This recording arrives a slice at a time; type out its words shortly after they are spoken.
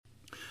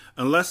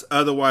Unless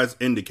otherwise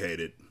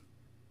indicated,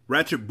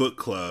 Ratchet Book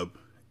Club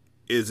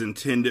is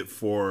intended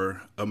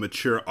for a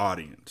mature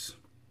audience.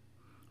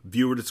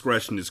 Viewer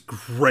discretion is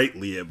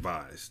greatly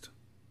advised.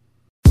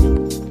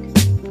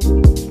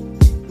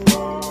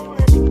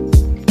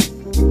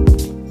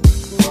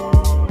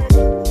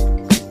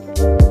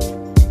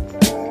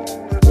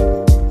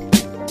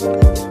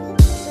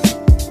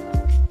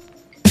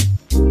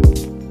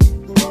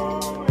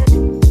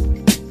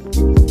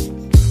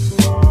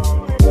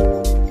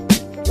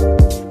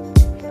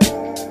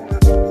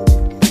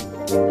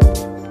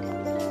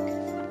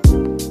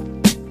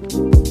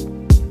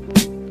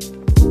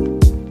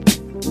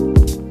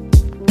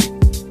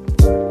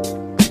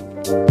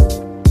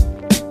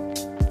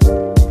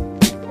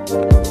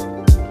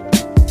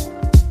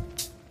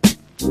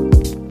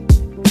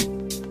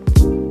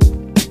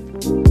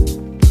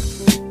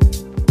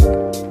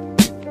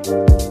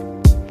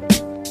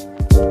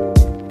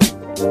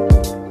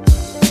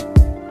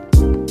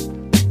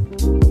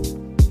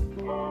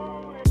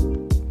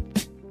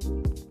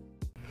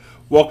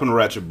 Welcome to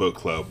Ratchet Book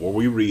Club, where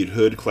we read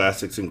hood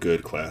classics and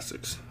good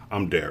classics.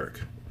 I'm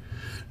Derek.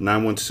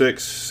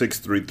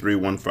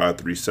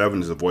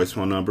 916-633-1537 is the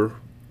voicemail number.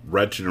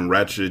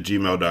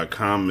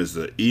 ratchetandratchet@gmail.com is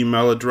the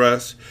email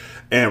address.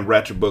 And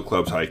Ratchet Book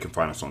Club is how you can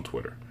find us on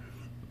Twitter.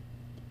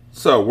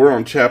 So, we're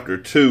on chapter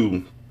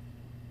 2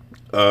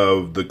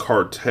 of the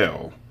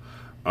Cartel.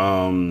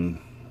 And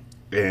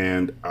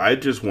I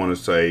just want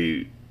to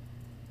say,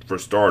 for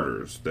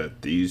starters,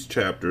 that these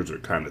chapters are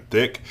kind of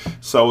thick,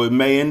 so it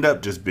may end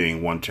up just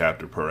being one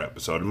chapter per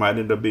episode. It might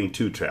end up being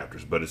 2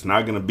 chapters, but it's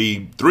not going to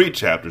be 3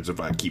 chapters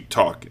if I keep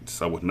talking.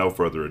 So with no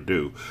further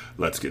ado,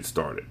 let's get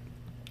started.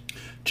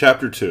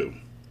 Chapter 2.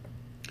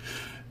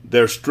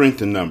 There's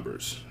strength in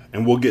numbers,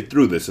 and we'll get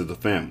through this as a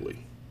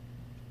family.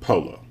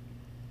 Polo.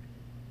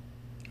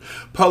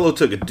 Polo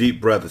took a deep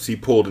breath as he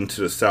pulled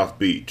into the South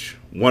Beach,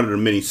 one of the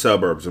many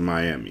suburbs of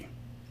Miami.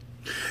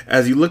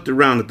 As he looked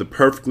around at the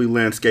perfectly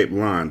landscaped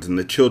lawns and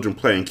the children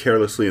playing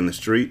carelessly in the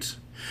streets,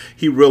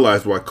 he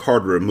realized why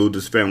Carter had moved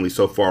his family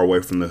so far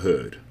away from the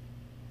hood.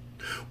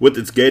 With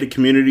its gated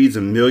communities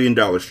and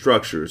million-dollar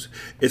structures,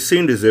 it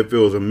seemed as if it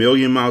was a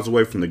million miles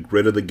away from the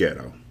grit of the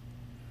ghetto.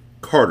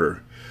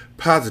 Carter,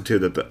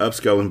 positive that the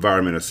upscale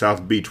environment of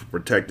South Beach would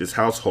protect his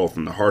household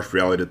from the harsh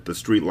reality that the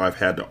street life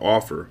had to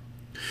offer,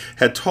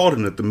 had told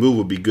him that the move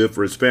would be good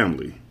for his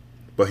family,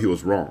 but he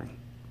was wrong.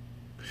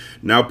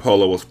 Now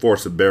Polo was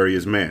forced to bury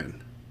his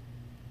man.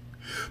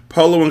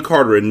 Polo and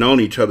Carter had known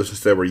each other since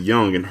they were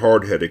young and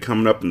hard-headed,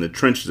 coming up in the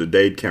trenches of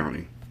Dade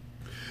County.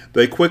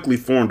 They quickly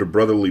formed a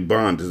brotherly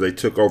bond as they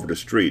took over the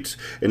streets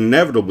and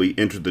inevitably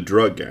entered the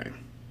drug game.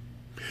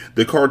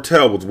 The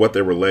Cartel was what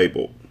they were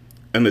labeled,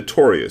 a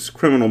notorious,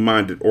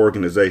 criminal-minded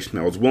organization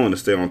that was willing to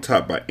stay on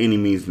top by any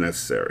means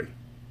necessary.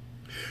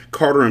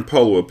 Carter and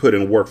Polo had put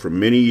in work for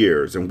many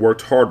years and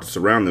worked hard to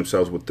surround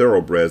themselves with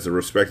thoroughbreds that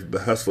respected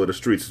the hustle of the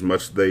streets as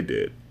much as they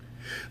did.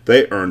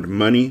 They earned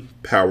money,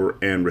 power,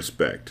 and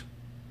respect.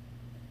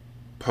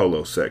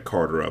 Polo set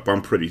Carter up.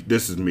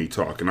 This is me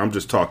talking. I'm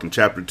just talking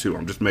chapter 2.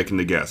 I'm just making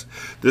the guess.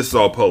 This is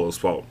all Polo's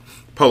fault.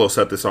 Polo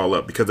set this all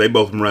up because they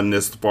both run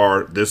this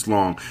far, this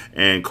long,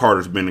 and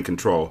Carter's been in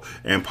control,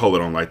 and Polo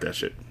don't like that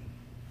shit.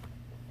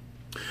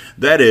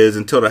 That is,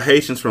 until the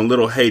Haitians from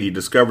Little Haiti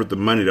discovered the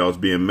money that was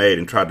being made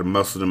and tried to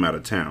muscle them out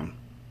of town.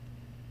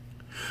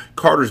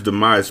 Carter's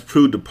demise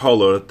proved to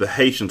Polo that the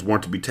Haitians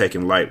weren't to be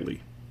taken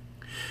lightly.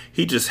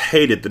 He just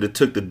hated that it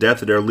took the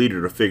death of their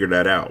leader to figure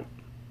that out.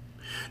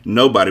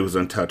 Nobody was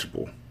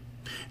untouchable.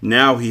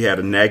 Now he had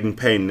a nagging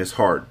pain in his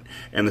heart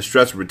and the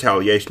stress of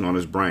retaliation on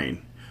his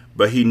brain,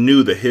 but he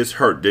knew that his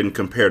hurt didn't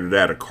compare to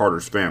that of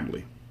Carter's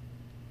family.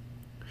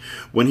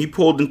 When he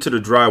pulled into the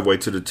driveway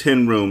to the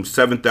 10-room,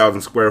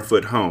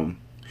 7,000-square-foot home,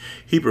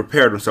 he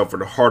prepared himself for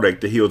the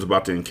heartache that he was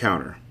about to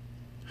encounter.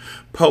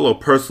 Polo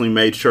personally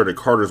made sure that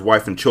Carter's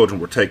wife and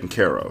children were taken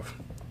care of.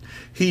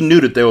 He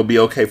knew that they would be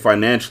okay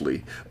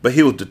financially, but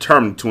he was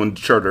determined to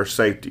ensure their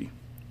safety.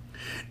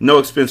 No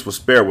expense was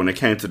spared when it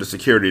came to the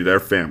security of their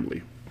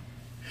family.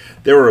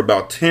 There were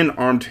about 10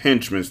 armed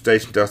henchmen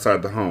stationed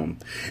outside the home,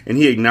 and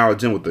he acknowledged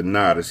them with a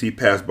nod as he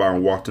passed by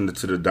and walked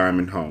into the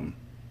Diamond home.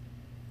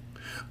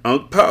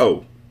 Unc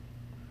Po!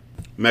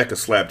 Mecca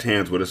slapped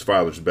hands with his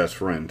father's best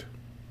friend.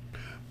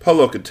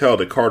 Polo could tell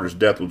that Carter's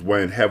death was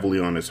weighing heavily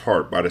on his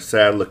heart by the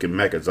sad look in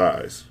Mecca's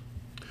eyes.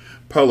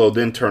 Polo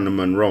then turned to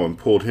Monroe and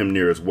pulled him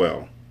near as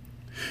well.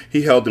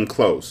 He held him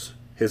close,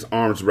 his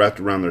arms wrapped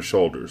around their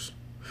shoulders.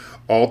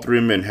 All 3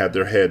 men had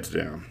their heads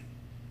down.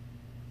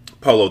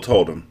 Polo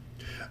told him,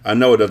 "I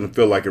know it doesn't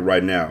feel like it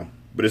right now,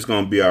 but it's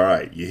going to be all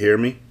right, you hear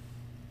me?"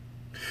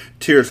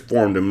 Tears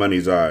formed in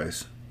Money's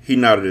eyes. He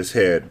nodded his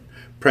head,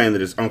 praying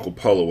that his Uncle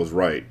Polo was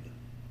right.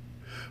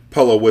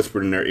 Polo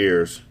whispered in their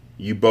ears,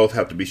 "You both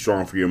have to be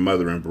strong for your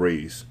mother and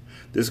Breeze.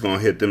 This is going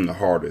to hit them the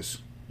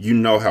hardest. You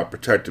know how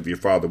protective your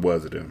father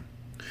was of them.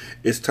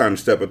 It's time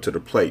to step up to the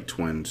plate,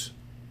 twins.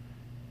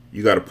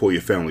 You got to pull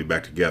your family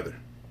back together."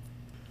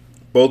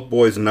 Both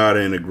boys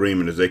nodded in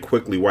agreement as they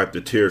quickly wiped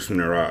the tears from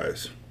their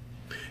eyes.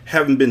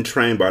 Having been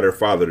trained by their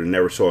father to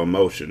never show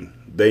emotion,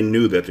 they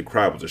knew that the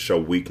cry was to show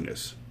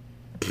weakness.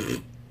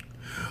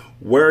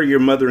 Where are your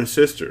mother and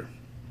sister?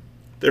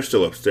 They're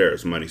still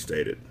upstairs, Money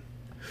stated.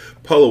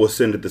 Polo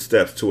ascended the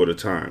steps two at a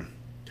time.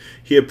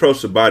 He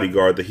approached the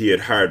bodyguard that he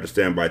had hired to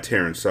stand by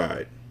Taryn's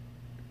side.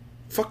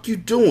 Fuck you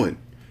doing?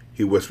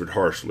 He whispered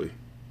harshly.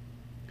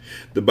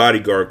 The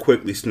bodyguard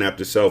quickly snapped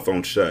his cell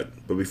phone shut,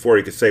 but before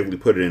he could safely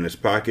put it in his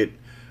pocket,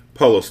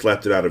 Polo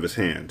slapped it out of his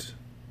hands.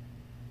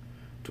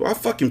 Do I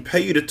fucking pay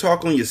you to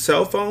talk on your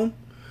cell phone?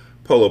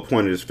 Polo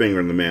pointed his finger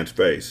in the man's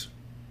face.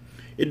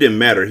 It didn't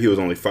matter he was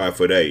only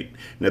 5'8", and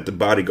that the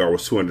bodyguard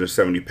was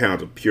 270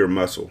 pounds of pure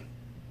muscle.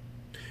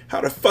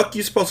 How the fuck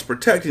you supposed to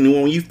protect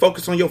anyone when you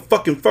focus on your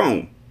fucking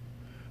phone?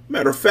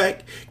 Matter of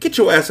fact, get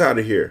your ass out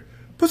of here.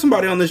 Put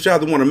somebody on this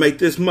job that want to make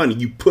this money,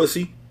 you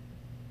pussy.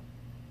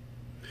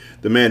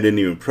 The man didn't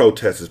even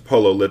protest as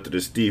Polo lifted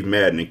his Steve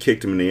Madden and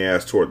kicked him in the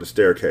ass toward the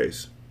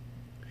staircase.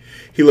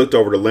 He looked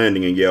over the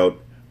landing and yelled,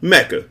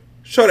 Mecca,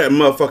 show that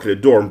motherfucker the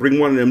door and bring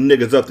one of them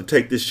niggas up to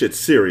take this shit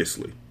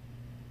seriously.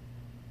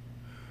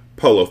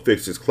 Polo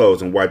fixed his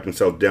clothes and wiped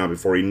himself down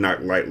before he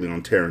knocked lightly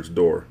on Taryn's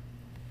door.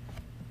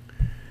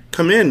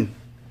 Come in,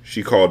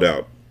 she called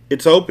out.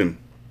 It's open.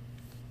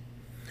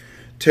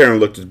 Taryn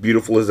looked as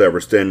beautiful as ever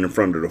standing in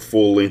front of the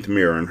full-length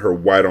mirror in her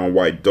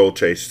white-on-white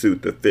Dolce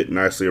suit that fit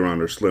nicely around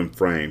her slim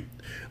frame,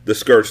 the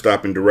skirt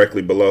stopping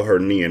directly below her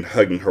knee and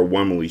hugging her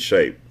womanly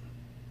shape.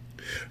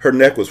 Her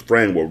neck was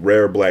framed with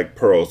rare black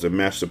pearls that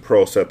matched the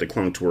pearl set that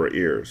clung to her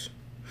ears.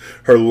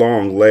 Her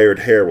long, layered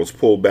hair was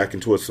pulled back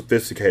into a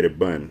sophisticated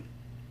bun.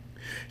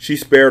 She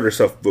spared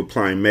herself of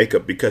applying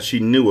makeup because she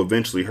knew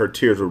eventually her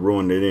tears would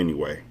ruin it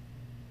anyway.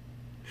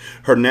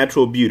 Her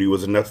natural beauty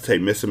was enough to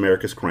take Miss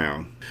America's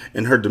crown,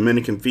 and her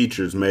Dominican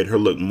features made her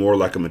look more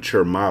like a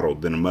mature model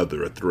than a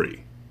mother of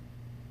three.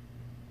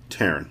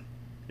 Taryn,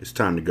 it's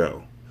time to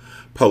go,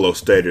 Polo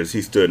stated as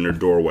he stood in her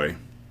doorway.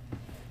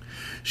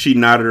 She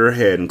nodded her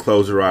head and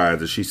closed her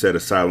eyes as she said a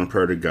silent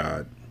prayer to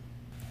God.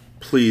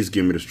 Please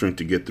give me the strength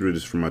to get through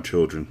this for my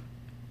children.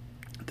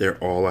 They're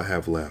all I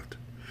have left.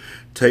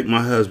 Take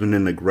my husband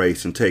into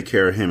grace and take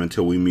care of him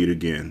until we meet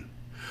again.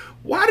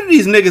 Why do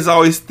these niggas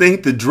always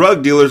think the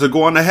drug dealers are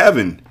going to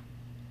heaven?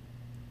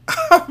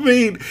 I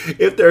mean,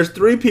 if there's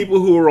 3 people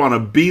who are on a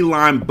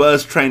beeline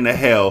buzz train to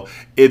hell,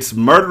 it's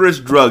murderous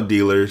drug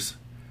dealers,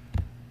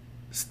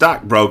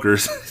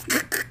 stockbrokers,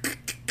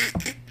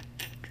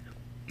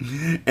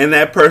 and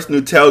that person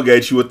who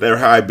tailgates you with their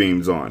high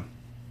beams on.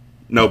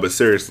 No, but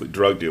seriously,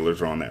 drug dealers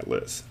are on that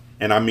list.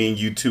 And I mean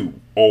you too,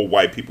 old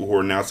white people who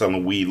are now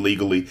selling weed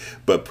legally,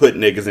 but put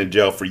niggas in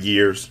jail for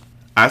years.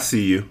 I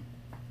see you.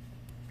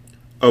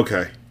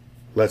 Okay,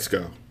 let's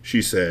go, she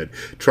said,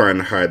 trying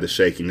to hide the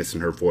shakiness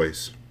in her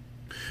voice.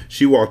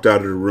 She walked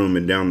out of the room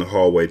and down the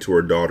hallway to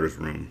her daughter's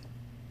room.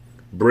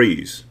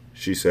 Breeze,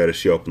 she said as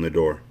she opened the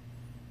door.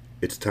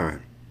 It's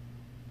time.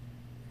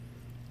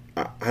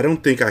 I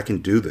don't think I can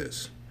do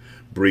this,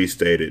 Breeze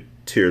stated,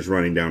 tears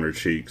running down her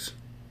cheeks.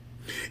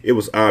 It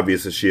was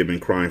obvious that she had been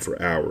crying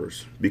for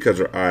hours, because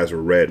her eyes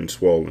were red and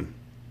swollen.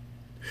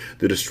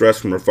 The distress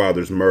from her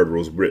father's murder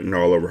was written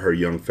all over her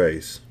young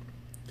face.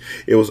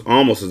 It was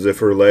almost as if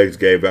her legs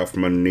gave out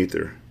from underneath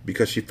her,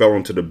 because she fell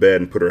into the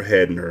bed and put her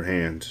head in her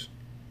hands.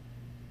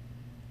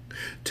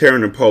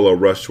 Taryn and Polo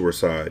rushed to her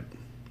side.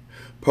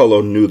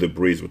 Polo knew that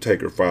Breeze would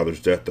take her father's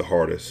death the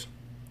hardest.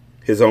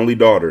 His only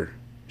daughter,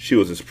 she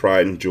was his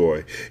pride and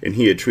joy, and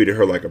he had treated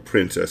her like a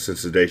princess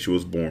since the day she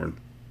was born.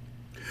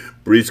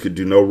 Breeze could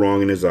do no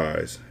wrong in his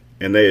eyes,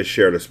 and they had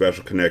shared a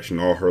special connection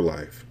all her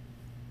life.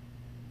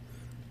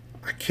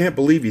 I can't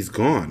believe he's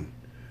gone,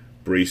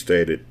 Breeze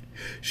stated.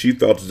 She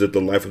felt as if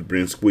the life was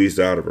being squeezed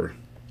out of her.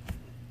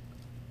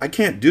 I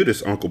can't do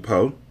this, Uncle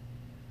Po.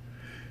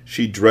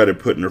 She dreaded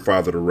putting her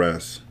father to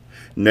rest.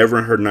 Never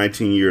in her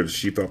 19 years had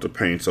she felt a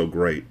pain so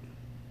great.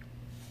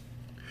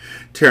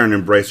 Taryn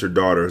embraced her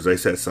daughter as they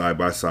sat side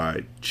by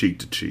side, cheek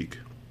to cheek.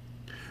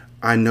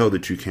 I know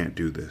that you can't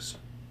do this,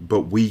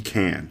 but we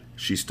can,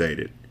 she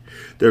stated.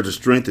 There's a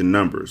strength in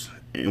numbers,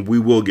 and we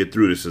will get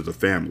through this as a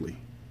family.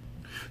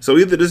 So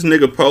either this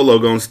nigga Polo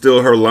gonna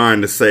steal her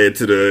line to say it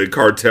to the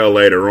cartel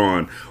later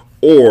on,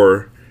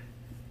 or,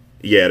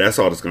 yeah, that's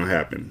all that's gonna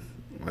happen.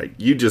 Like,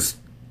 you just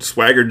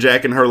swagger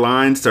jacking her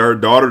lines to her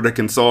daughter to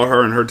console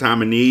her in her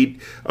time of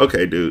need.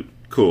 Okay, dude,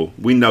 cool.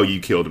 We know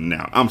you killed him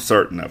now. I'm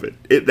certain of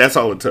it. That's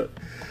all it took.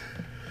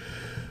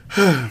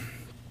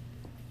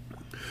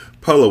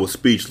 Polo was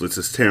speechless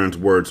as Taryn's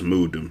words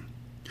moved him.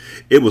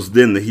 It was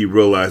then that he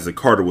realized that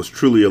Carter was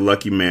truly a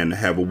lucky man to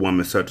have a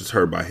woman such as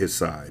her by his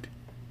side.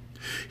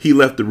 He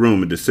left the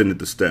room and descended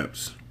the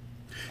steps.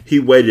 He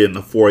waited in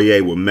the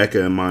foyer with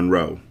Mecca and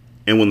Monroe,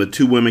 and when the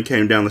 2 women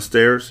came down the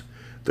stairs,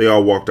 they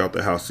all walked out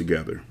the house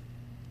together.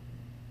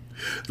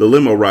 The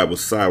limo ride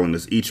was silent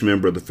as each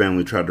member of the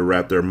family tried to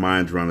wrap their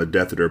minds around the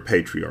death of their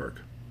patriarch.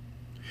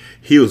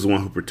 He was the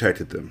one who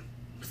protected them,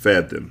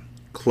 fed them,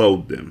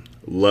 clothed them,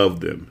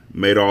 loved them,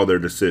 made all their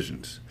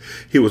decisions.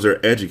 He was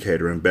their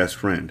educator and best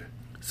friend.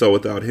 So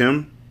without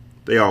him,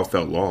 they all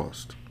felt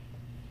lost.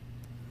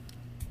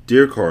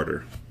 Dear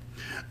Carter,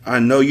 I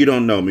know you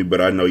don't know me,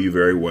 but I know you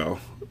very well.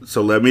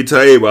 So let me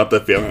tell you about the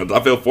feelings I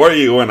feel for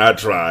you when I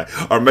try,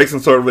 or make some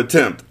sort of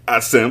attempt.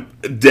 I simp.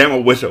 Damn, I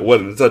wish I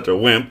wasn't such a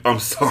wimp. I'm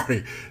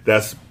sorry.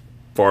 That's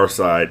Far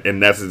Side,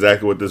 and that's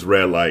exactly what this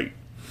read like.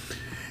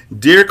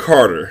 Dear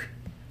Carter,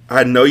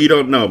 I know you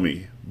don't know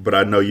me, but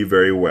I know you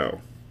very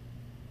well.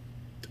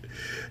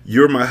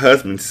 You're my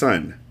husband's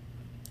son.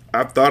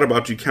 I've thought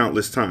about you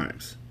countless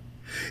times.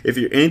 If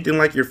you're anything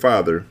like your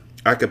father,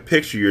 I could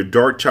picture your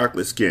dark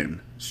chocolate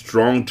skin,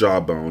 strong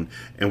jawbone,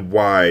 and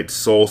wide,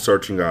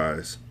 soul-searching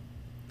eyes.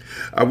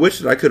 I wish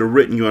that I could have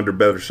written you under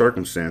better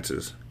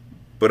circumstances,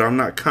 but I'm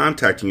not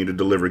contacting you to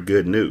deliver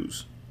good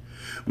news.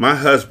 My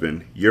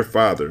husband, your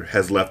father,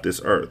 has left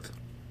this earth.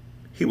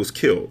 He was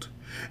killed,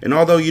 and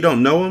although you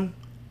don't know him,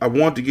 I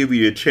want to give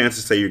you a chance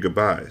to say your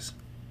goodbyes.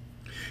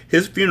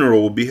 His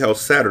funeral will be held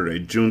Saturday,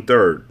 June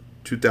 3rd,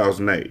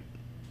 2008.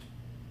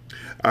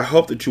 I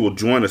hope that you will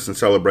join us in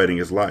celebrating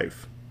his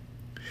life.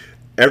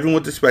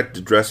 Everyone was expected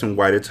to dress in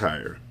white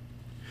attire.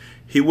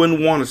 He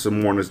wouldn't want us to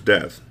mourn his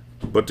death,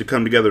 but to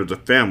come together as a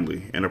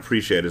family and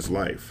appreciate his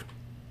life.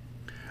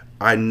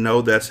 I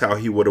know that's how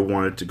he would have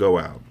wanted to go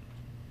out.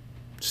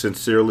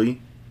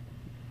 Sincerely,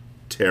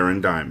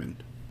 Taryn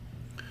Diamond.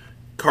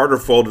 Carter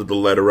folded the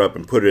letter up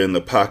and put it in the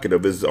pocket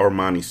of his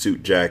Armani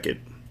suit jacket.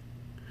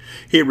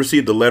 He had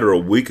received the letter a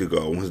week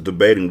ago and was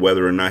debating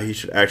whether or not he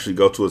should actually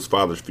go to his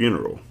father's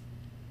funeral.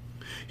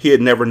 He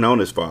had never known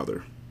his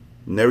father,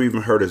 never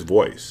even heard his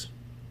voice.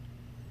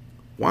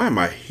 Why am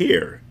I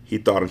here? He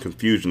thought in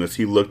confusion as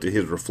he looked at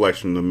his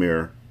reflection in the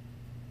mirror.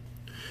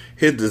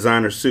 His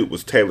designer suit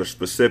was tailored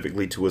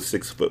specifically to his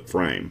 6-foot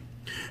frame,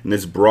 and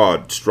his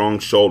broad, strong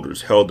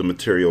shoulders held the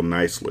material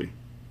nicely.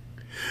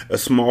 A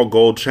small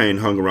gold chain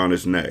hung around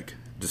his neck,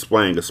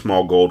 displaying a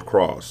small gold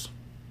cross.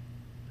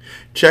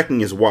 Checking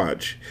his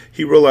watch,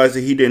 he realized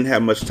that he didn't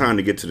have much time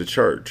to get to the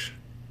church.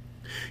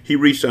 He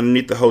reached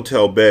underneath the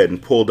hotel bed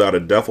and pulled out a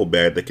duffel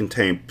bag that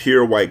contained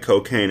pure white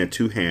cocaine and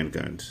 2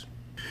 handguns.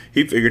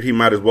 He figured he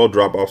might as well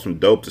drop off some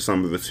dope to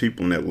some of his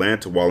people in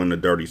Atlanta while in the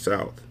dirty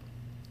South.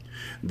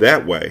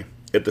 That way,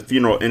 if the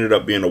funeral ended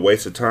up being a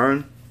waste of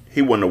time,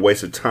 he wouldn't have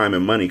wasted time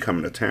and money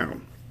coming to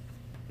town.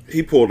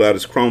 He pulled out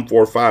his chrome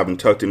 45 and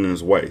tucked it in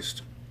his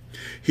waist.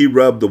 He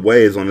rubbed the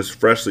waves on his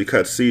freshly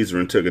cut Caesar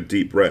and took a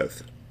deep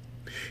breath.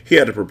 He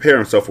had to prepare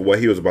himself for what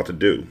he was about to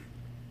do.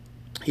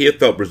 He had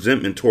felt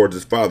resentment towards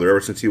his father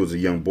ever since he was a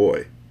young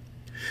boy.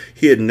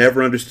 He had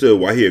never understood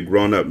why he had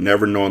grown up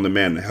never knowing the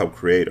man that helped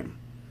create him.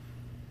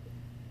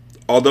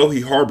 Although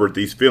he harbored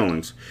these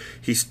feelings,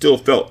 he still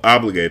felt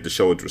obligated to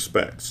show his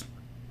respects.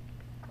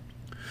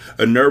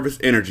 A nervous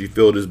energy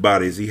filled his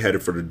body as he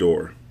headed for the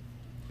door.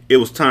 It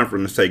was time for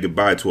him to say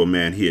goodbye to a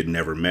man he had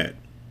never met.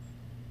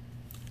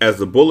 As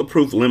the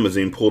bulletproof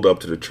limousine pulled up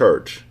to the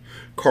church,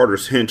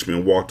 Carter's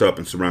henchmen walked up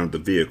and surrounded the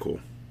vehicle.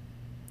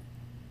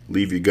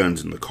 Leave your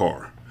guns in the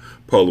car,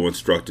 Polo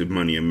instructed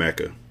Money and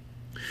Mecca.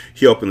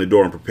 He opened the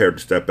door and prepared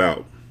to step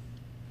out.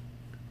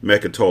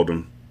 Mecca told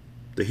him,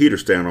 the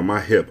heater's stand on my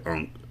hip,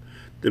 Unc.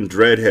 Them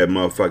dreadhead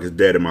motherfuckers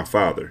dead and my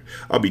father.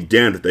 I'll be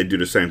damned if they do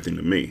the same thing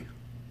to me.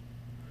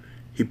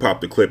 He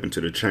popped the clip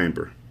into the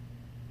chamber.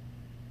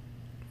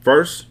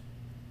 First,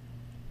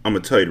 I'm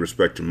gonna tell you to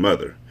respect your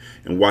mother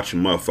and watch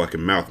your motherfucking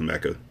mouth,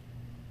 Mecca.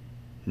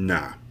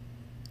 Nah.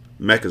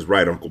 Mecca's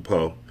right, Uncle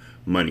Po,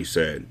 Money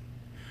said.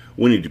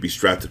 We need to be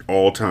strapped at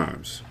all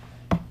times.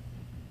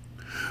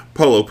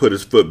 Polo put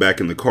his foot back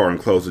in the car and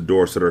closed the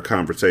door so their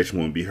conversation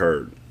wouldn't be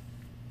heard.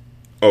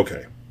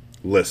 Okay,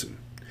 listen.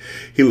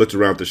 He looked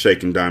around at the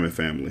shaking Diamond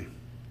family.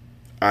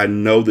 I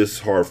know this is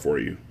hard for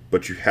you,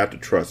 but you have to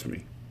trust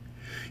me.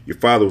 Your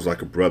father was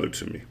like a brother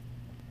to me.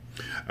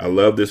 I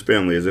love this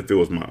family as if it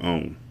was my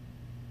own.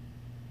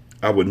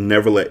 I would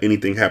never let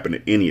anything happen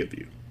to any of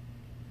you.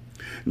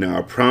 Now,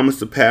 I promised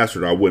the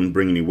pastor I wouldn't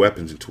bring any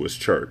weapons into his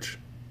church.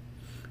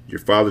 Your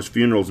father's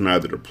funeral is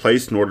neither the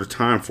place nor the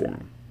time for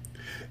him.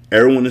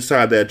 Everyone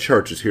inside that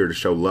church is here to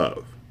show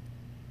love.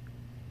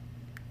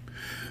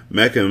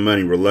 Mecca and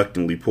Money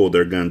reluctantly pulled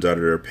their guns out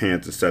of their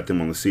pants and set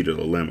them on the seat of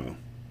the limo.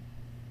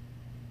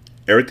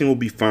 Everything will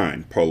be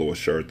fine, Polo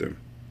assured them.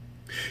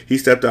 He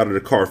stepped out of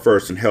the car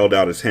first and held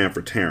out his hand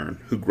for Taryn,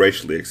 who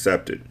graciously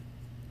accepted.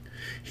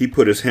 He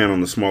put his hand on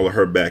the small of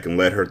her back and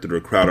led her through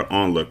the crowd of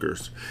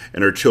onlookers,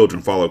 and her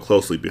children followed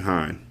closely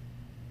behind.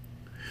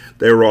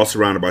 They were all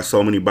surrounded by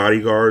so many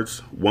bodyguards,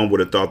 one would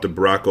have thought that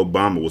Barack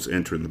Obama was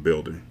entering the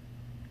building.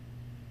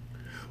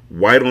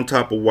 White on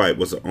top of white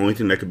was the only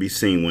thing that could be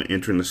seen when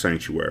entering the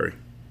sanctuary.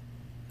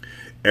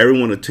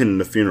 Everyone attending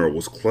the funeral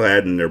was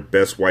clad in their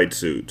best white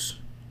suits,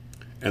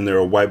 and there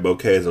were white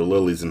bouquets of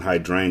lilies and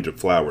hydrangea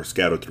flowers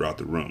scattered throughout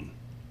the room.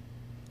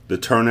 The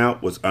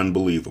turnout was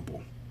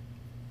unbelievable.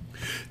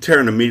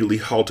 Taryn immediately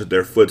halted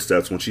their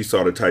footsteps when she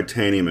saw the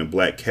titanium and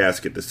black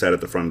casket that sat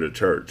at the front of the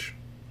church.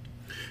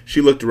 She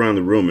looked around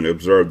the room and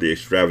observed the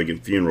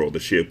extravagant funeral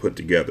that she had put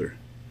together,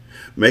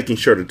 making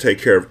sure to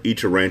take care of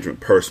each arrangement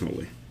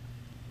personally.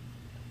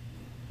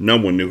 No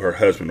one knew her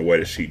husband the way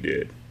that she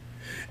did,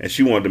 and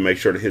she wanted to make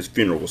sure that his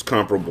funeral was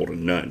comparable to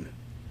none.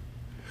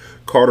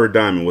 Carter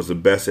Diamond was the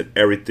best at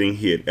everything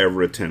he had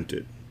ever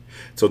attempted,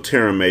 so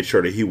Taryn made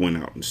sure that he went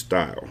out in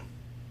style.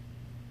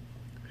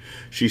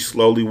 She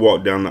slowly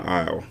walked down the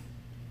aisle.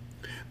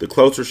 The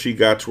closer she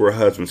got to her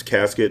husband's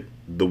casket,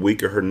 the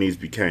weaker her knees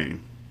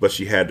became, but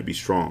she had to be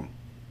strong.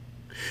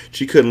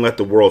 She couldn't let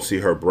the world see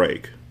her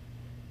break.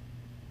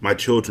 My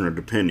children are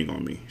depending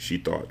on me, she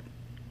thought.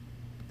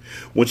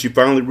 When she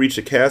finally reached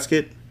the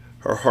casket,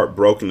 her heart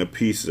broke into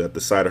pieces at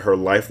the sight of her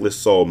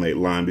lifeless soulmate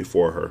lying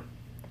before her.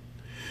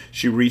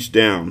 She reached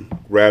down,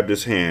 grabbed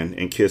his hand,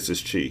 and kissed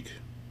his cheek.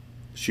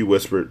 She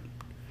whispered,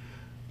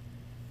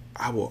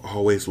 "I will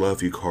always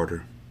love you,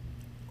 Carter.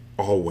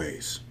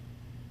 Always."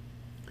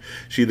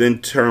 She then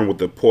turned with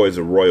the poise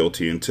of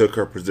royalty and took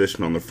her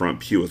position on the front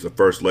pew as the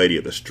First Lady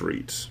of the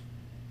Streets.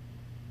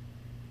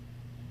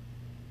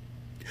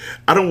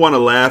 I don't want to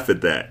laugh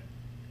at that,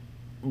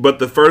 but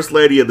the First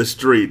Lady of the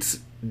Streets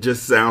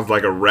just sounds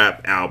like a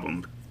rap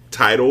album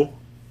title.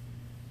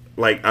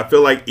 Like, I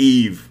feel like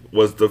Eve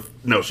was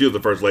she was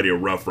the First Lady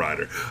of Rough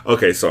Rider.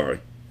 Okay, sorry.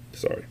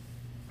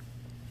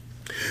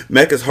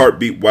 Mecca's heart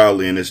beat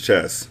wildly in his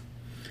chest.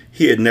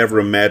 He had never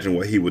imagined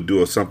what he would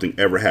do if something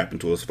ever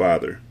happened to his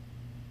father.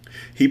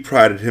 He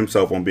prided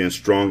himself on being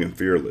strong and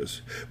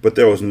fearless, but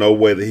there was no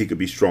way that he could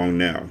be strong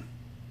now.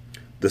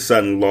 The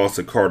sudden loss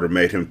of Carter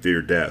made him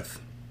fear death.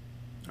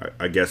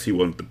 I guess he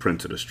wasn't the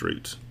prince of the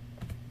streets.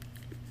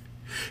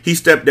 He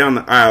stepped down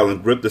the aisle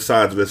and gripped the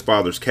sides of his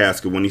father's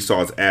casket when he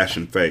saw his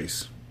ashen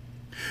face.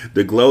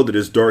 The glow that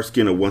his dark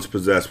skin had once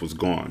possessed was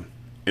gone,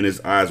 and his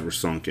eyes were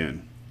sunk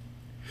in.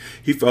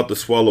 He felt the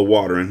swell of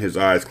water in his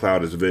eyes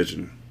cloud his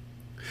vision.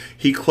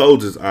 He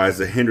closed his eyes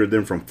to hinder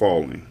them from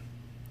falling.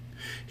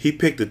 He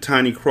picked a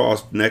tiny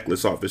cross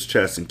necklace off his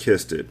chest and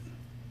kissed it.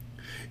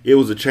 It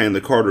was a chain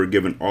that Carter had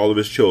given all of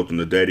his children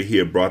the day that he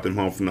had brought them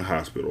home from the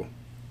hospital.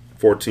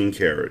 14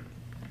 karat.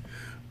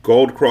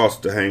 Gold cross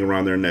to hang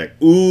around their neck.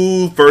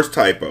 Ooh, first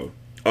typo.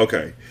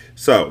 Okay,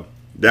 so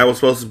that was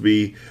supposed to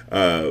be,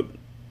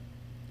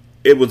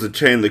 it was a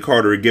chain that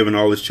Carter had given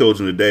all his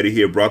children the day that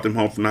he had brought them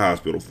home from the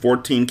hospital.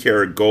 14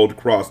 karat gold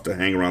cross to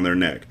hang around their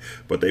neck.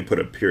 But they put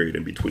a period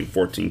in between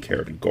 14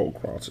 karat and gold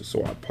crosses,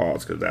 so I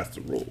paused because that's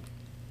the rule.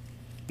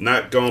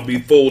 Not gonna be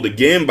fooled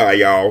again by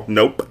y'all.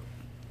 Nope.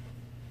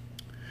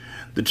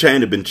 The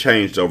chain had been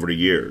changed over the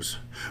years,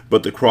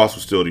 but the cross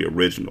was still the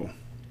original.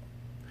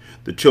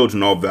 The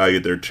children all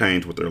valued their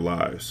change with their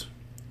lives.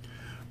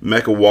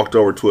 Mecca walked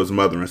over to his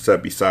mother and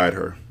sat beside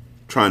her,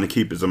 trying to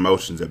keep his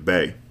emotions at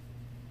bay.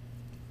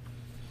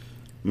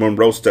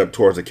 Monroe stepped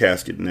towards the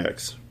casket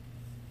next.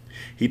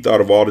 He thought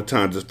of all the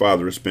times his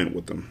father had spent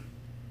with him.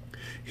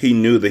 He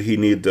knew that he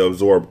needed to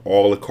absorb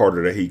all of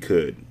Carter that he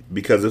could,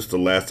 because this was the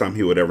last time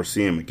he would ever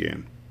see him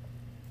again.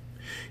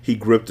 He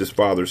gripped his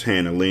father's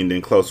hand and leaned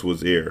in close to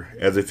his ear,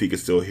 as if he could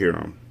still hear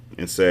him,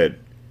 and said,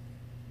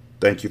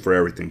 "Thank you for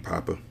everything,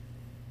 Papa.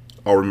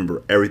 I'll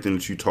remember everything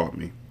that you taught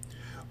me.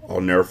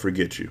 I'll never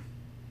forget you."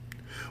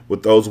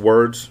 With those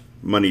words,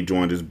 Money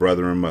joined his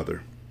brother and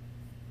mother.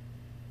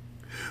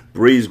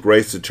 Breeze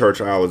graced the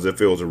church aisle as if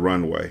it was a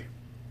runway.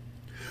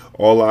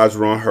 All eyes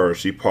were on her as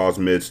she paused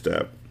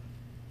mid-step.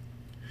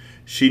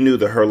 She knew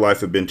that her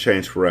life had been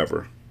changed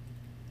forever.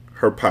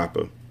 Her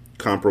papa,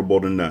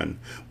 comparable to none,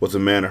 was a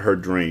man of her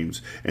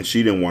dreams, and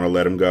she didn't want to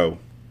let him go.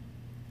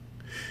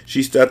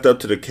 She stepped up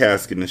to the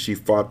casket and she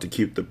fought to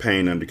keep the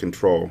pain under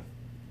control.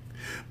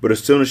 But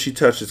as soon as she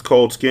touched his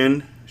cold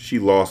skin, she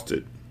lost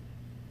it.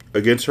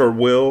 Against her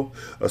will,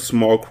 a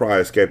small cry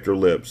escaped her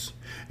lips,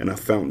 and a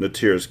fountain of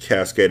tears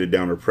cascaded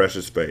down her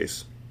precious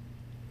face.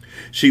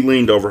 She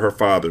leaned over her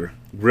father,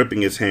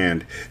 gripping his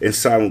hand, and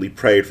silently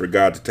prayed for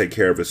God to take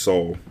care of his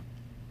soul.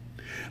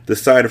 The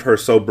sight of her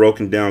so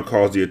broken down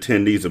caused the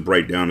attendees to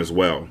break down as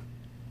well.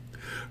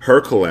 Her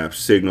collapse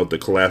signaled the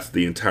collapse of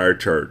the entire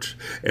church,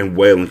 and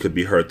wailing could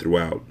be heard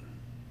throughout.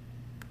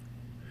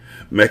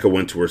 Mecca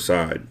went to her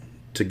side,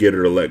 to get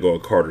her to let go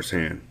of Carter's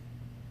hand.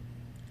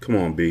 "Come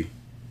on, B."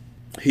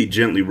 He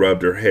gently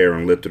rubbed her hair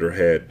and lifted her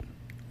head.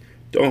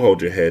 "Don't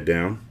hold your head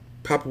down.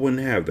 Papa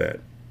wouldn't have that."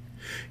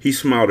 He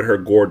smiled at her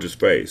gorgeous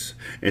face,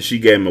 and she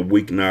gave him a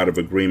weak nod of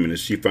agreement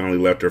as she finally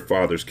left her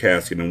father's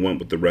casket and went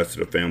with the rest of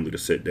the family to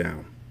sit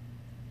down.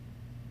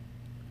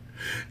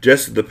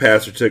 Just as the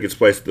pastor took his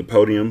place at the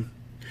podium,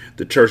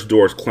 the church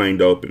doors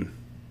clanged open.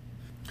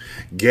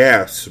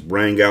 Gasps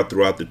rang out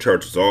throughout the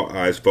church as all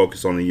eyes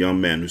focused on the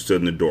young man who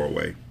stood in the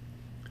doorway.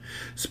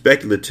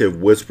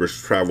 Speculative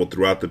whispers traveled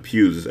throughout the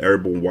pews as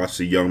everyone watched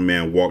the young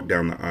man walk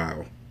down the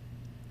aisle.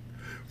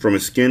 From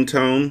his skin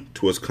tone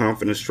to his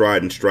confident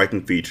stride and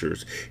striking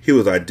features, he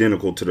was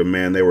identical to the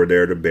man they were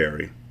there to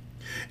bury.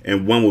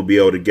 And one would be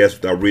able to guess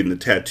without reading the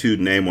tattooed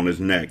name on his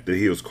neck that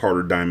he was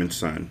Carter Diamond's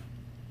son.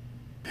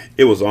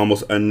 It was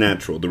almost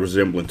unnatural, the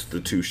resemblance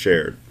the two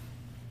shared.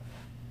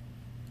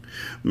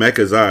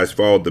 Mecca's eyes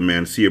followed the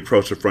man as he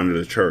approached the front of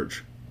the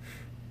church.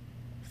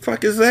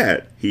 "Fuck is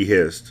that?" he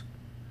hissed.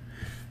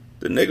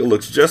 "The nigga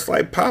looks just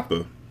like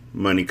Papa,"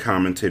 Money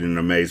commented in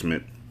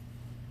amazement.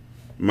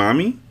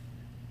 "Mommy?"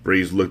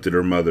 Breeze looked at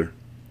her mother.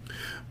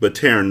 But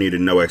Taryn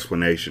needed no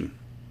explanation.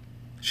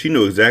 She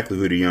knew exactly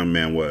who the young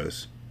man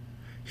was.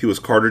 He was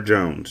Carter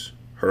Jones,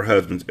 her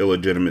husband's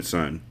illegitimate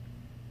son.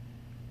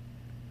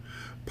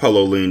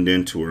 Polo leaned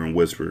into her and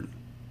whispered,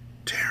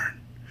 "Taryn,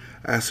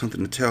 I have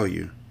something to tell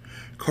you.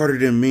 Carter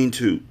didn't mean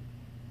to."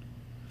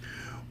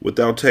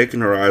 Without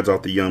taking her eyes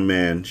off the young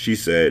man, she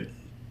said,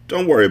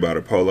 "Don't worry about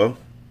it, Polo.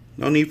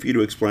 No need for you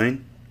to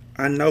explain.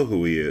 I know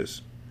who he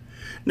is."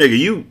 "Nigga,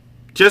 you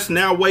just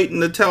now waiting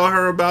to tell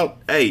her about,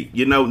 hey,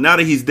 now that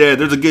he's dead,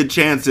 there's a good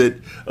chance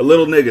that a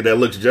little nigga that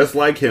looks just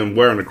like him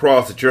wearing the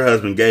cross that your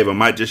husband gave him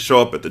might just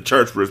show up at the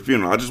church for his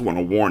funeral. I just want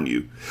to warn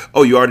you."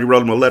 "Oh, you already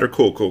wrote him a letter?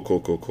 Cool.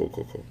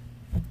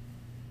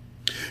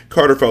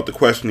 Carter felt the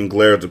questioning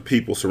glares of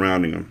people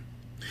surrounding him.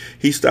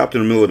 He stopped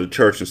in the middle of the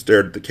church and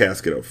stared at the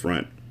casket up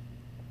front.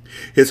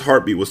 His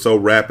heartbeat was so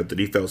rapid that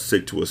he felt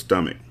sick to his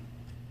stomach.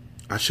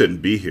 "I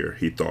shouldn't be here,"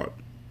 he thought.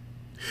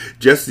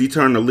 Just as he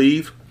turned to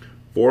leave,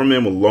 4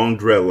 men with long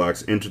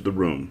dreadlocks entered the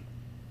room.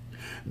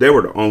 They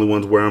were the only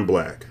ones wearing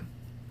black.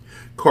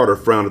 Carter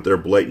frowned at their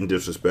blatant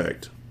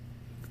disrespect.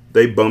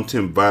 They bumped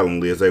him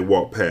violently as they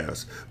walked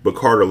past, but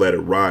Carter let it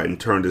ride and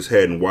turned his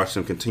head and watched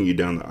them continue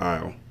down the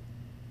aisle.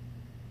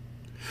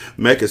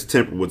 Mecca's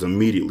temper was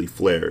immediately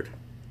flared.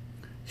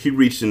 He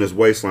reached in his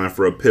waistline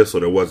for a pistol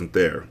that wasn't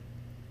there.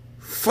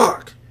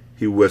 "Fuck!"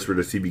 he whispered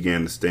as he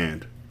began to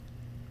stand.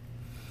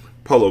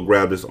 Polo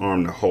grabbed his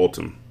arm to halt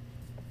him.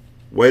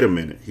 "Wait a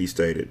minute," he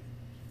stated.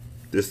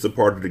 "This is a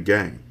part of the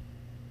game."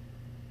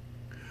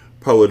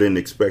 Polo didn't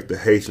expect the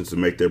Haitians to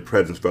make their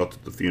presence felt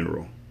at the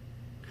funeral.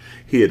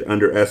 He had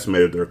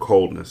underestimated their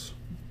coldness.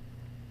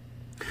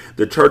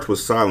 The church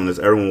was silent as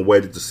everyone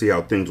waited to see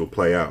how things would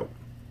play out.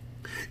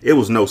 It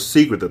was no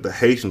secret that the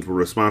Haitians were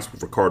responsible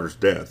for Carter's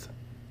death.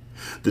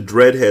 The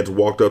dreadheads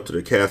walked up to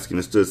the casket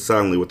and stood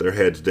silently with their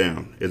heads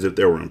down, as if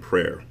they were in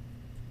prayer.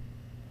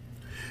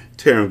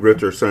 Taryn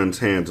gripped her son's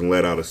hands and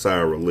let out a sigh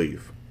of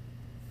relief.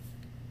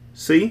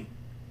 "See,"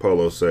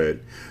 Polo said,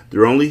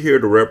 "they're only here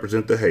to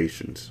represent the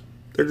Haitians.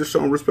 They're just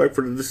showing respect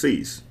for the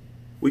deceased.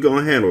 We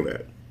gonna handle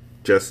that.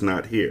 Just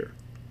not here."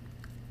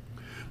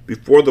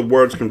 Before the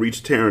words can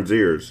reach Taryn's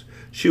ears,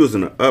 she was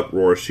in an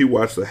uproar as she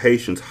watched the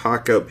Haitians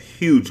hawk up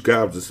huge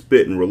gobs of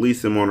spit and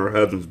release them on her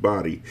husband's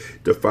body,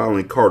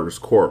 defiling Carter's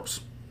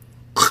corpse.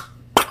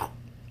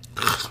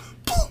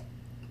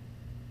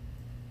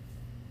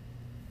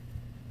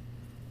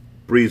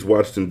 Breeze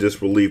watched in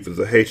disbelief as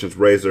the Haitians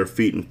raised their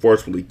feet and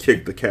forcefully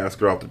kicked the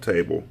casket off the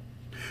table,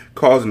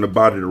 causing the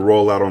body to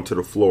roll out onto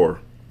the floor.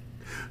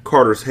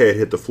 Carter's head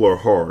hit the floor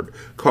hard,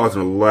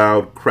 causing a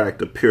loud crack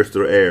to pierce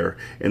the air,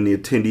 and the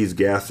attendees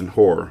gasped in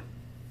horror.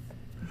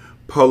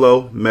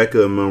 Polo,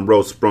 Mecca, and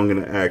Monroe sprung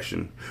into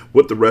action,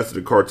 with the rest of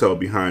the cartel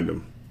behind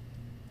them.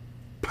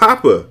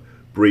 "Papa!"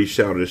 Bree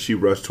shouted as she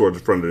rushed towards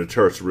the front of the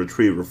church to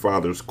retrieve her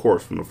father's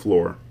corpse from the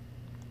floor.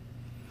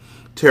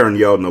 Taryn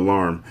yelled in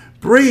alarm,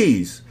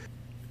 "Breeze!"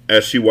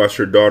 as she watched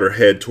her daughter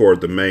head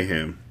toward the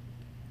mayhem.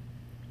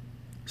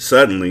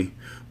 Suddenly,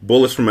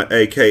 bullets from an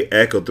AK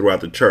echoed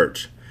throughout the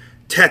church.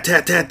 Tat,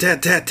 tat, tat,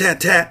 tat, tat,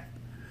 tat, tat.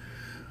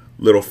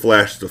 Little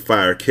flashes of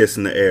fire kissed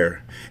in the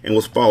air, and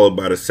was followed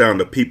by the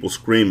sound of people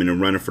screaming and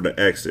running for the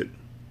exit.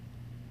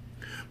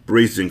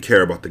 Breeze didn't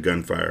care about the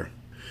gunfire.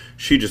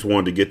 She just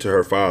wanted to get to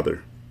her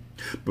father.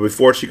 But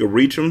before she could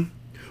reach him,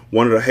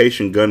 one of the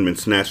Haitian gunmen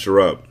snatched her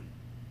up.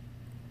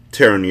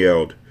 Taryn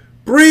yelled,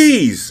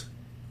 "Breeze!"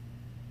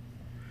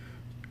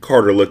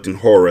 Carter looked in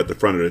horror at the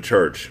front of the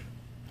church.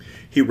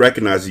 He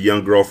recognized the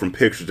young girl from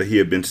pictures that he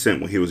had been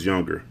sent when he was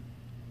younger.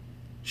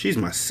 "She's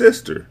my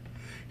sister,"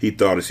 he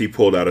thought as he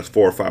pulled out his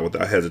 .45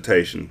 without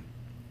hesitation.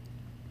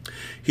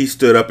 He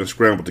stood up and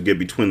scrambled to get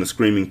between the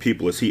screaming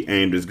people as he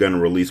aimed his gun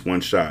and released one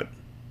shot.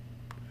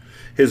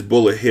 His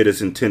bullet hit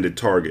its intended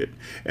target,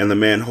 and the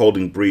man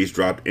holding Breeze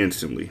dropped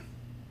instantly.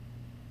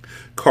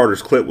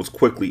 Carter's clip was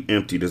quickly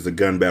emptied as the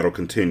gun battle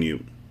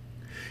continued.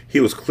 He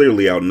was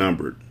clearly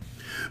outnumbered,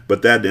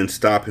 but that didn't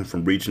stop him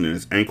from reaching in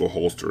his ankle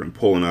holster and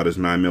pulling out his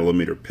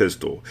 9mm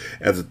pistol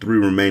as the 3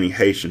 remaining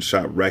Haitians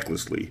shot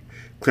recklessly,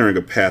 clearing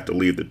a path to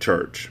leave the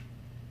church.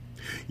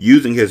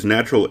 Using his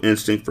natural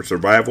instinct for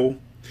survival,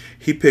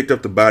 he picked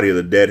up the body of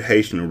the dead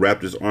Haitian and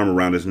wrapped his arm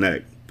around his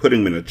neck,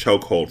 putting him in a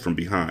chokehold from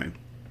behind.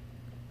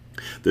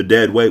 The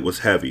dead weight was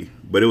heavy,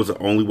 but it was the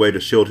only way to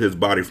shield his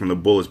body from the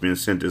bullets being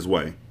sent his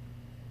way.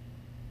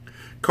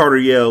 Carter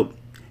yelled,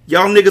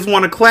 "Y'all niggas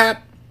want to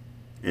clap?"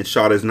 and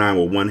shot his 9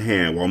 with one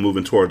hand while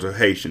moving towards the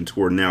Haitians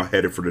who were now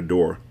headed for the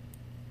door.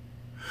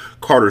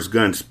 Carter's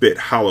gun spit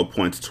hollow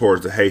points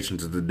towards the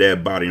Haitians as the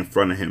dead body in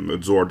front of him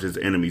absorbed his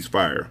enemy's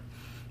fire.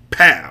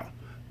 Pow!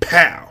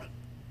 Pow!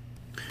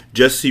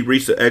 Just as he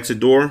reached the exit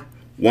door,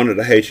 one of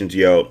the Haitians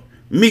yelled,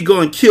 "Me go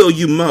and kill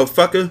you,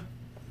 motherfucker!"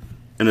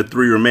 and the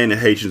 3 remaining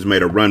Haitians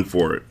made a run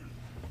for it.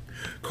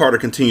 Carter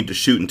continued to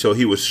shoot until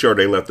he was sure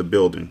they left the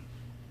building.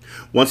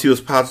 Once he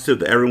was positive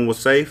that everyone was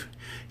safe,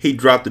 he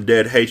dropped the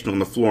dead Haitian on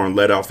the floor and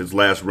let off his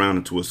last round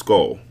into his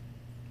skull.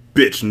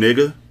 "Bitch,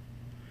 nigga!"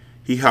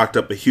 He hawked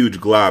up a huge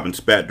glob and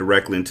spat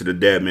directly into the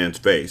dead man's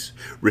face,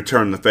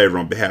 returning the favor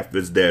on behalf of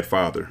his dead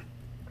father.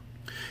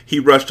 He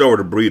rushed over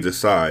to Breeze's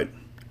side.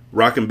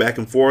 Rocking back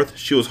and forth,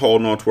 she was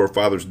holding on to her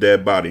father's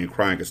dead body and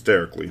crying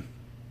hysterically.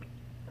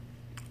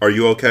 Are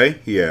you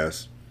okay? He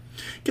asked.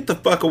 Get the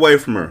fuck away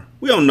from her.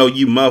 We don't know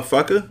you,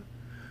 motherfucker,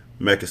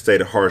 Mecca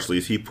stated harshly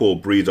as he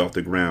pulled Breeze off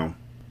the ground.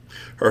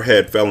 Her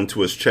head fell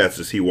into his chest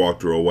as he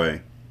walked her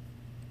away.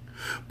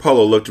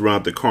 Polo looked around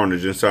at the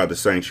carnage inside the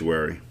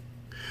sanctuary.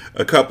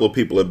 A couple of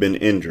people had been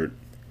injured,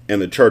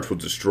 and the church was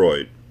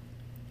destroyed.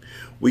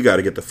 We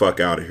gotta get the fuck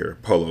out of here,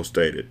 Polo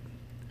stated.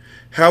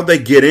 How'd they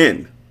get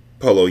in?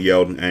 Polo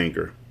yelled in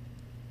anger.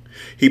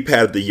 He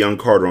patted the young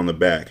Carter on the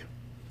back.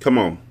 Come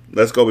on,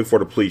 let's go before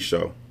the police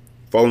show.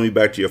 Follow me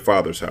back to your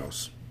father's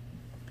house.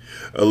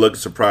 A look of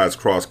surprise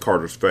crossed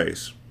Carter's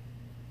face.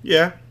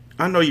 Yeah,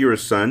 I know you're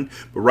his son,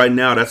 but right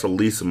now that's the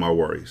least of my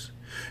worries.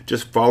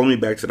 Just follow me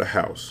back to the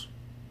house.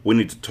 We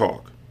need to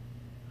talk.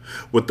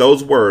 With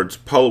those words,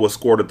 Polo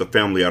escorted the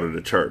family out of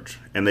the church,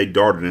 and they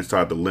darted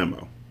inside the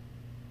limo.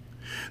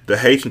 The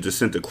Haitians had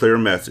sent a clear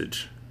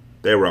message.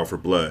 They were out for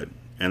blood,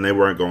 and they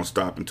weren't going to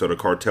stop until the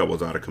cartel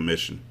was out of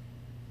commission.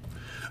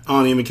 I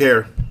don't even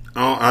care.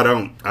 I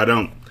don't.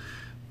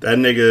 That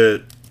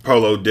nigga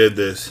Polo did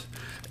this,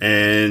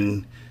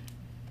 and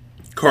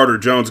Carter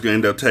Jones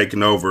going to end up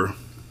taking over.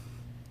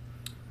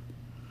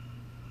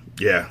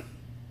 Yeah.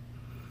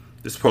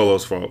 It's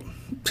Polo's fault.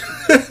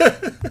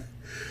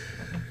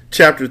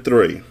 Chapter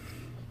 3.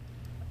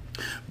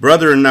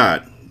 Brother or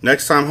not,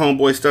 next time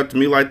homeboy step to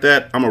me like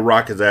that, I'ma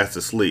rock his ass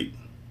to sleep.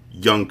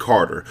 Young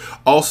Carter.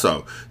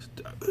 Also,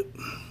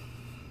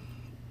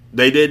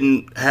 they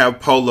didn't have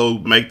Polo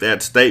make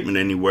that statement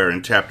anywhere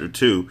in Chapter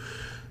 2.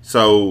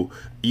 So,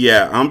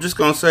 yeah, I'm just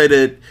going to say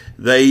that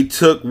they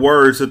took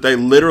words that they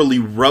literally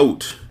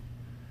wrote.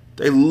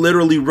 They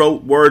literally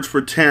wrote words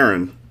for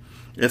Taryn.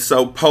 And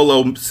so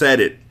Polo said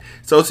it.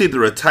 So it's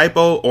either a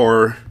typo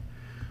or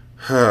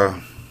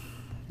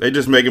they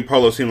just making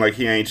Polo seem like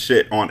he ain't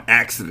shit on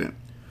accident.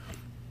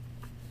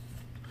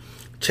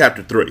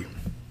 Chapter 3.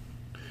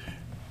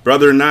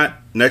 Brother or not,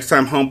 next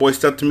time homeboy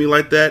step to me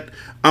like that,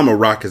 I'ma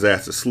rock his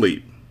ass to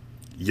sleep.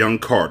 Young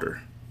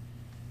Carter.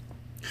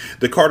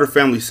 The Carter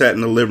family sat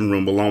in the living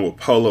room along with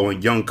Polo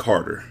and young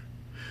Carter.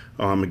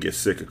 Oh, I'm gonna get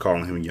sick of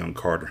calling him young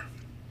Carter.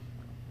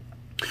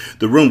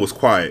 The room was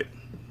quiet.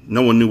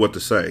 No one knew what to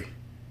say.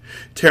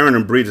 Taryn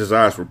and Breeze's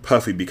eyes were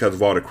puffy because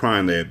of all the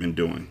crime they had been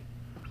doing.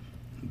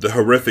 The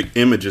horrific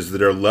images of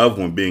their loved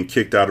one being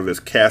kicked out of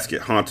his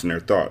casket haunting their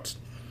thoughts.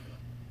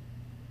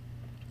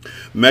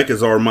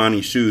 Mecca's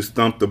Armani shoes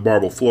thumped the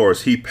marble floor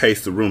as he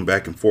paced the room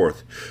back and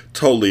forth,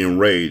 totally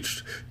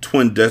enraged,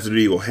 twin Desert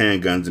Eagle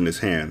handguns in his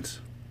hands.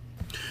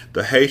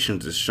 The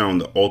Haitians had shown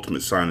the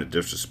ultimate sign of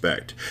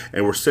disrespect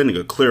and were sending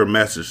a clear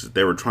message that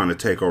they were trying to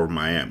take over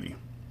Miami.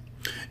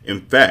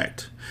 In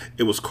fact,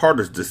 it was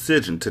Carter's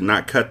decision to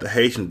not cut the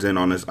Haitians in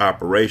on his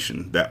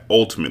operation that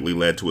ultimately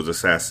led to his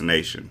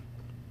assassination.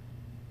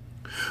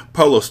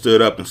 Polo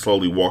stood up and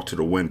slowly walked to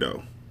the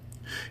window.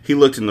 He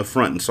looked in the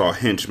front and saw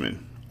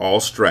henchmen, all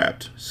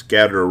strapped,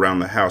 scattered around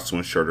the house to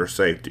ensure their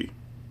safety.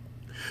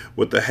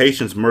 With the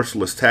Haitians'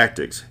 merciless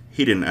tactics,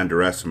 he didn't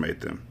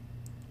underestimate them.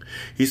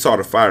 He saw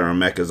the fire in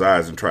Mecca's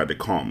eyes and tried to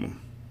calm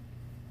him.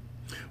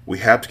 We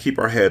have to keep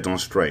our heads on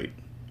straight.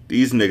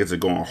 These niggas are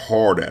going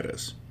hard at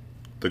us.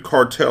 The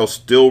cartel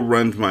still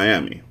runs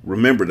Miami.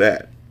 Remember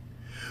that.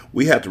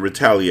 We have to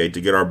retaliate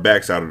to get our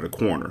backs out of the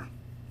corner.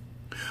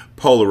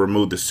 Polo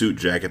removed the suit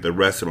jacket that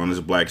rested on his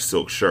black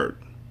silk shirt.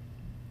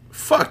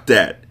 Fuck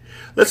that.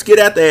 Let's get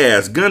at the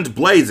ass, guns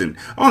blazing.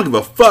 I don't give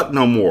a fuck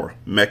no more,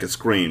 Mecca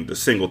screamed, a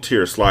single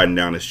tear sliding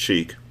down his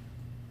cheek.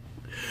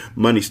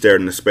 Money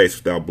stared into space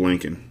without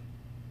blinking.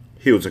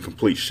 He was in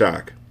complete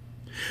shock.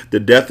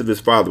 The death of his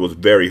father was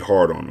very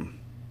hard on him.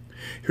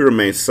 He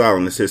remained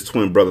silent as his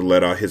twin brother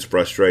let out his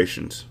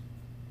frustrations.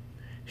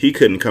 He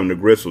couldn't come to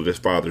grips with his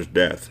father's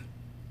death.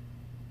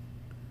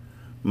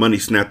 Money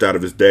snapped out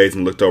of his daze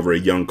and looked over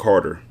at young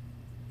Carter.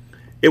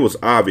 It was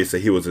obvious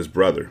that he was his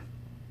brother.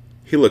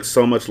 He looked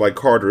so much like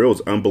Carter, it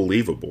was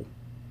unbelievable.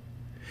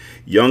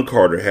 Young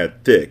Carter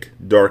had thick,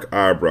 dark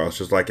eyebrows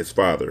just like his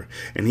father,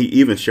 and he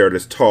even shared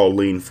his tall,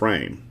 lean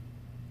frame.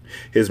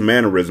 His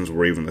mannerisms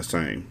were even the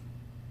same.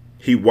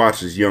 He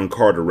watched as young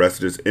Carter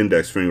rested his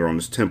index finger on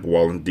his temple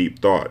while in deep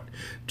thought,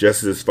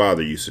 just as his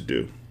father used to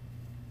do.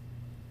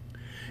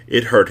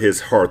 It hurt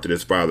his heart that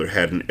his father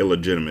had an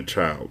illegitimate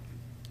child.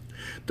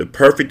 The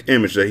perfect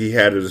image that he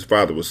had of his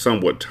father was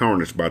somewhat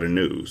tarnished by the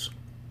news.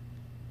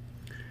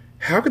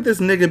 How could this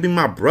nigga be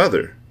my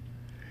brother?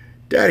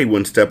 Daddy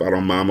wouldn't step out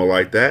on mama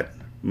like that,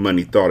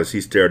 Money thought as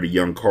he stared at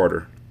young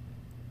Carter.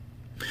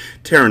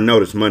 Taryn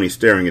noticed Money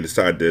staring and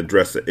decided to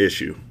address the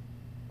issue.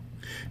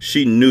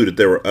 She knew that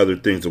there were other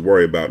things to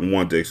worry about and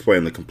wanted to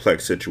explain the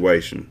complex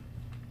situation.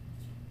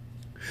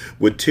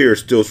 With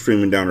tears still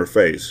streaming down her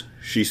face,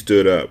 she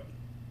stood up.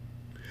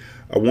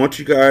 I want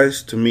you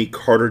guys to meet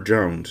Carter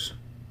Jones,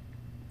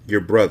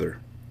 your brother.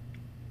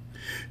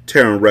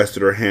 Taryn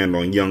rested her hand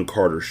on young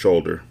Carter's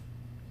shoulder.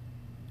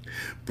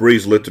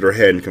 Breeze lifted her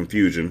head in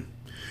confusion.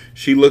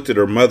 She looked at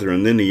her mother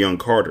and then to young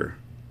Carter.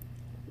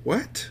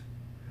 What?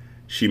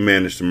 She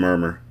managed to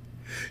murmur.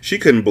 She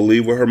couldn't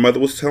believe what her mother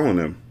was telling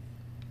them.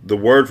 The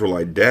words were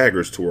like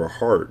daggers to her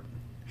heart.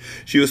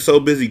 She was so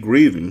busy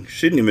grieving,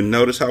 she didn't even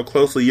notice how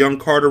closely young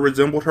Carter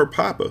resembled her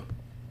papa.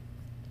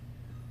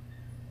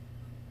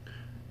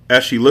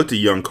 As she looked at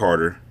young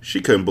Carter,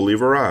 she couldn't believe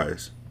her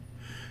eyes.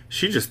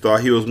 She just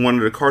thought he was one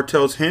of the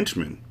cartel's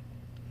henchmen.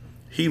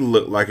 He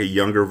looked like a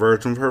younger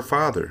version of her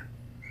father.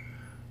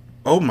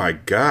 Oh my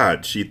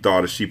God, she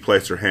thought as she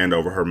placed her hand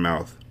over her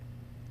mouth.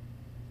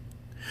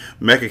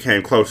 Mecca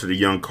came closer to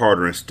young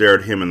Carter and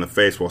stared him in the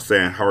face while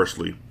saying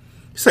harshly,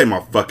 "This ain't my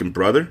fucking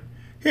brother.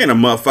 He ain't a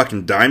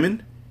motherfucking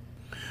diamond."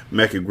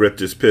 Mecca gripped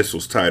his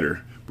pistols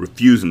tighter,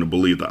 refusing to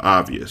believe the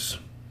obvious.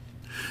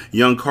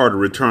 Young Carter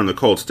returned the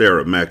cold stare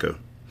at Mecca,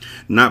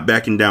 not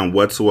backing down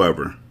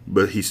whatsoever,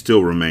 but he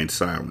still remained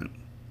silent.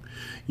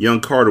 Young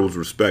Carter was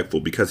respectful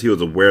because he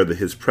was aware that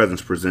his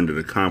presence presented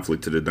a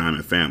conflict to the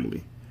Diamond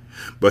family,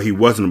 but he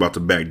wasn't about to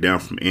back down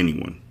from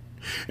anyone,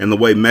 and the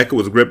way Mecca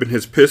was gripping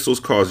his pistols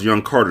caused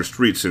young Carter's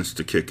street sense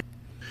to kick in.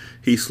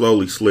 He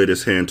slowly slid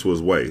his hand to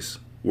his waist,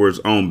 where his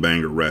own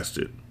banger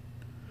rested.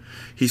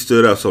 He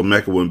stood up so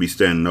Mecca wouldn't be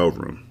standing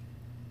over him.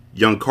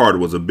 Young Carter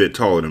was a bit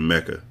taller than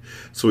Mecca,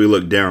 so he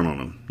looked down on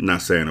him,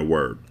 not saying a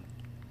word.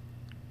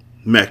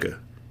 "Mecca,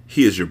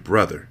 he is your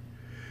brother.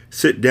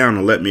 Sit down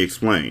and let me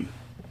explain,"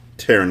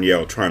 Taryn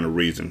yelled, trying to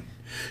reason.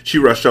 She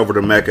rushed over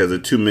to Mecca as the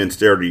two men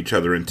stared at each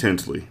other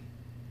intensely.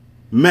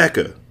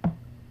 "Mecca!"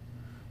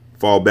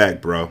 "Fall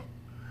back, bro,"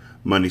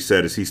 Money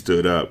said as he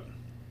stood up.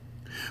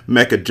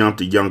 Mecca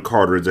jumped at young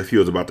Carter as if he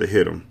was about to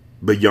hit him,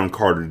 but young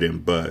Carter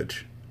didn't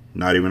budge.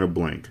 Not even a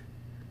blink.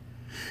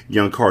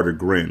 Young Carter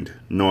grinned,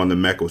 knowing that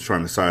Mecca was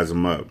trying to size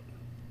him up.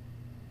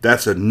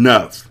 "That's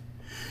enough!"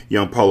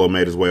 Young Polo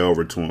made his way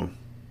over to him.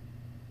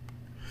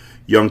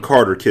 Young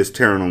Carter kissed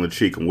Taryn on the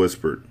cheek and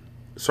whispered,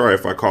 "Sorry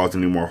if I caused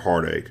any more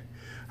heartache.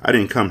 I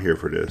didn't come here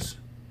for this."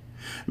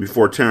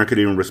 Before Taryn could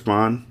even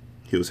respond,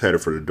 he was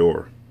headed for the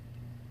door.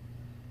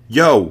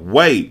 "Yo,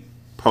 wait!"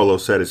 Polo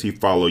said as he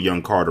followed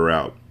young Carter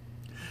out.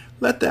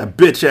 "Let that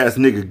bitch-ass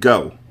nigga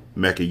go,"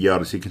 Mecca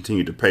yelled as he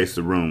continued to pace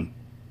the room.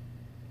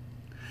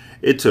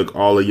 It took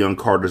all of young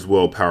Carter's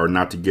willpower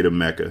not to get at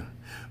Mecca,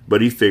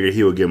 but he figured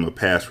he would give him a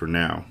pass for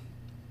now.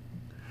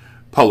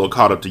 Polo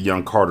caught up to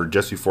young Carter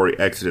just before he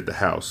exited the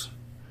house.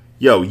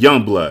 "Yo,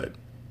 young blood,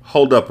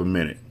 hold up a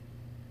minute.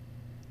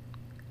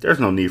 There's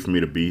no need for me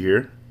to be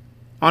here.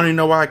 I don't even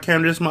know why I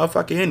came to this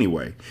motherfucker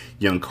anyway,"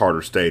 young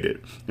Carter stated,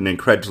 an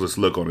incredulous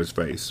look on his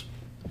face.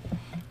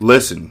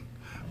 "Listen,"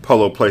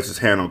 Polo placed his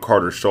hand on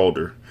Carter's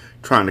shoulder,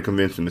 trying to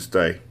convince him to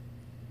stay.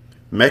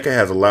 "Mecca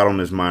has a lot on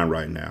his mind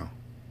right now.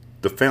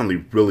 The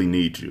family really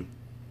needs you.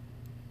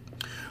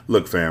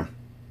 Look, fam,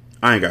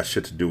 I ain't got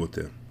shit to do with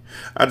them.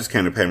 I just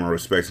came to pay my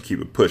respects and keep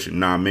it pushing,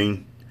 nah I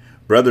mean?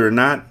 Brother or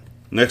not,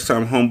 next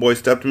time homeboy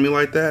stepped to me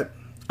like that,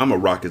 I'ma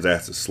rock his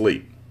ass to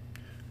sleep."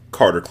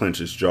 Carter clenched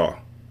his jaw.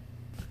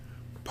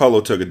 Polo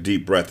took a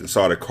deep breath and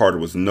saw that Carter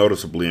was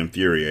noticeably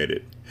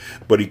infuriated,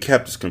 but he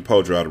kept his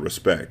composure out of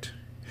respect.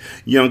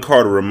 Young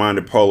Carter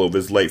reminded Polo of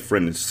his late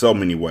friend in so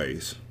many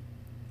ways.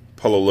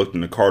 Polo looked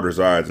into Carter's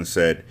eyes and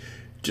said,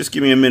 "Just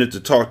give me a minute to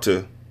talk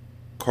to..."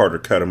 Carter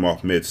cut him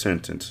off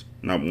mid-sentence,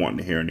 not wanting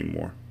to hear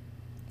anymore.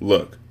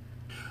 "Look,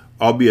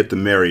 I'll be at the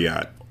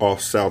Marriott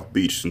off South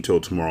Beach until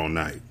tomorrow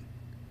night."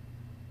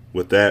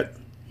 With that,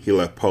 he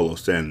left Polo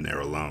standing there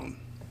alone.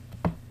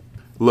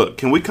 "Look,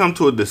 can we come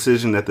to a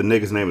decision that the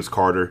nigga's name is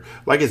Carter?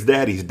 Like his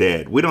daddy's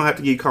dad. We don't have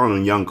to keep calling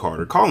him Young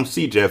Carter. Call him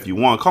CJ if you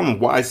want. Call him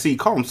YC.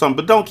 Call him something.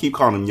 But don't keep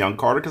calling him Young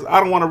Carter because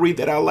I don't want to read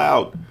that out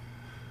loud."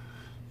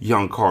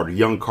 Young Carter,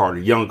 Young Carter,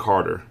 Young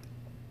Carter.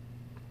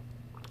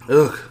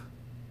 Ugh.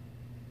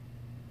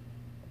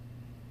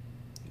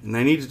 And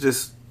they need to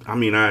just... I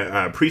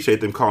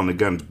appreciate them calling the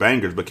guns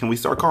bangers, but can we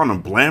start calling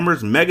them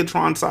blammers?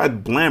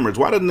 Megatron-sized blammers.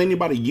 Why doesn't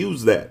anybody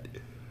use that?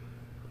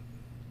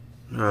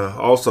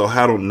 Also,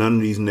 how don't none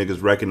of these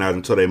niggas recognize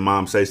until their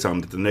mom say something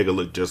that the nigga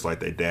look just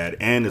like their dad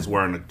and is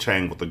wearing a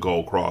chain with a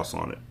gold cross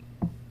on it?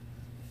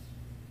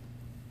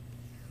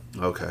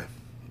 Okay,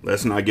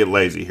 let's not get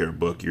lazy here,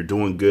 book. You're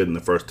doing good in the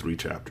first 3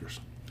 chapters.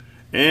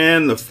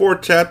 And the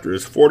 4th chapter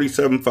is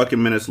 47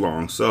 fucking minutes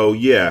long. So,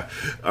 yeah.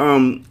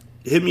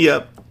 Hit me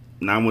up.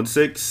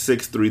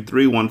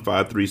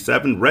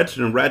 916-633-1537.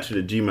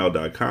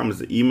 Ratchetandratchet@gmail.com is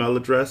the email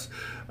address.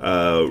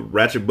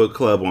 Ratchet Book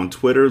Club on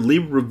Twitter.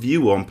 Leave a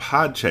review on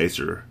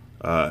Podchaser,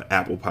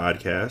 Apple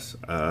Podcasts,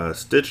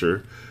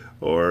 Stitcher,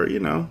 or,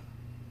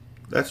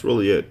 that's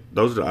really it.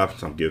 Those are the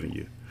options I'm giving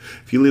you.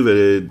 If you leave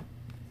a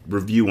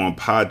review on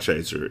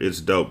Podchaser,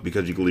 it's dope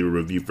because you can leave a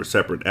review for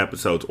separate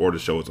episodes or the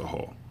show as a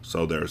whole.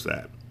 So there's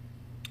that.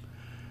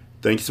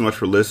 Thank you so much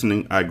for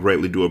listening. I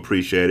greatly do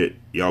appreciate it.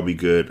 Y'all be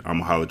good. I'm going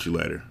to holler at you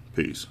later.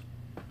 Peace.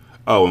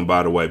 Oh, and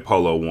by the way,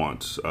 Polo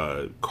wants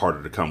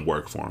Carter to come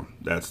work for him.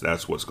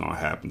 That's what's going to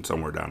happen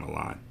somewhere down the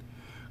line.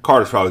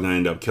 Carter's probably going to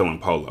end up killing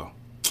Polo.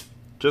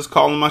 Just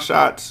calling my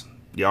shots.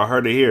 Y'all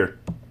heard it here.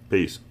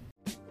 Peace.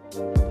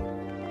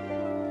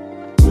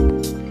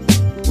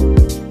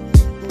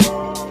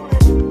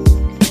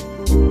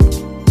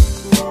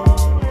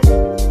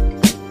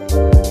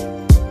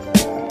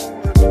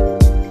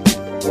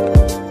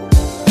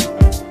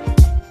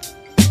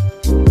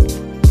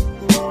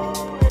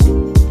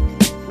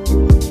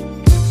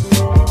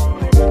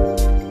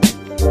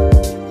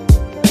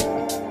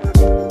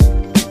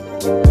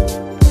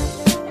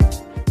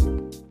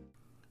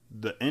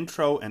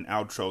 intro and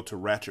outro to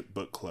Ratchet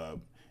Book Club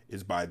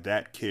is by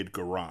That Kid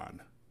Garan,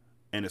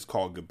 and it's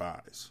called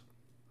Goodbyes.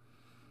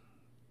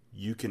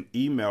 You can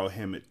email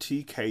him at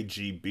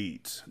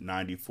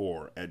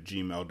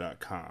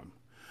tkgbeats94@gmail.com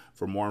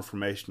for more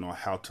information on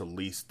how to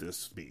lease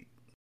this beat.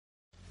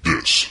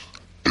 This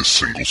is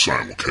Single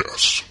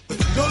Simulcast.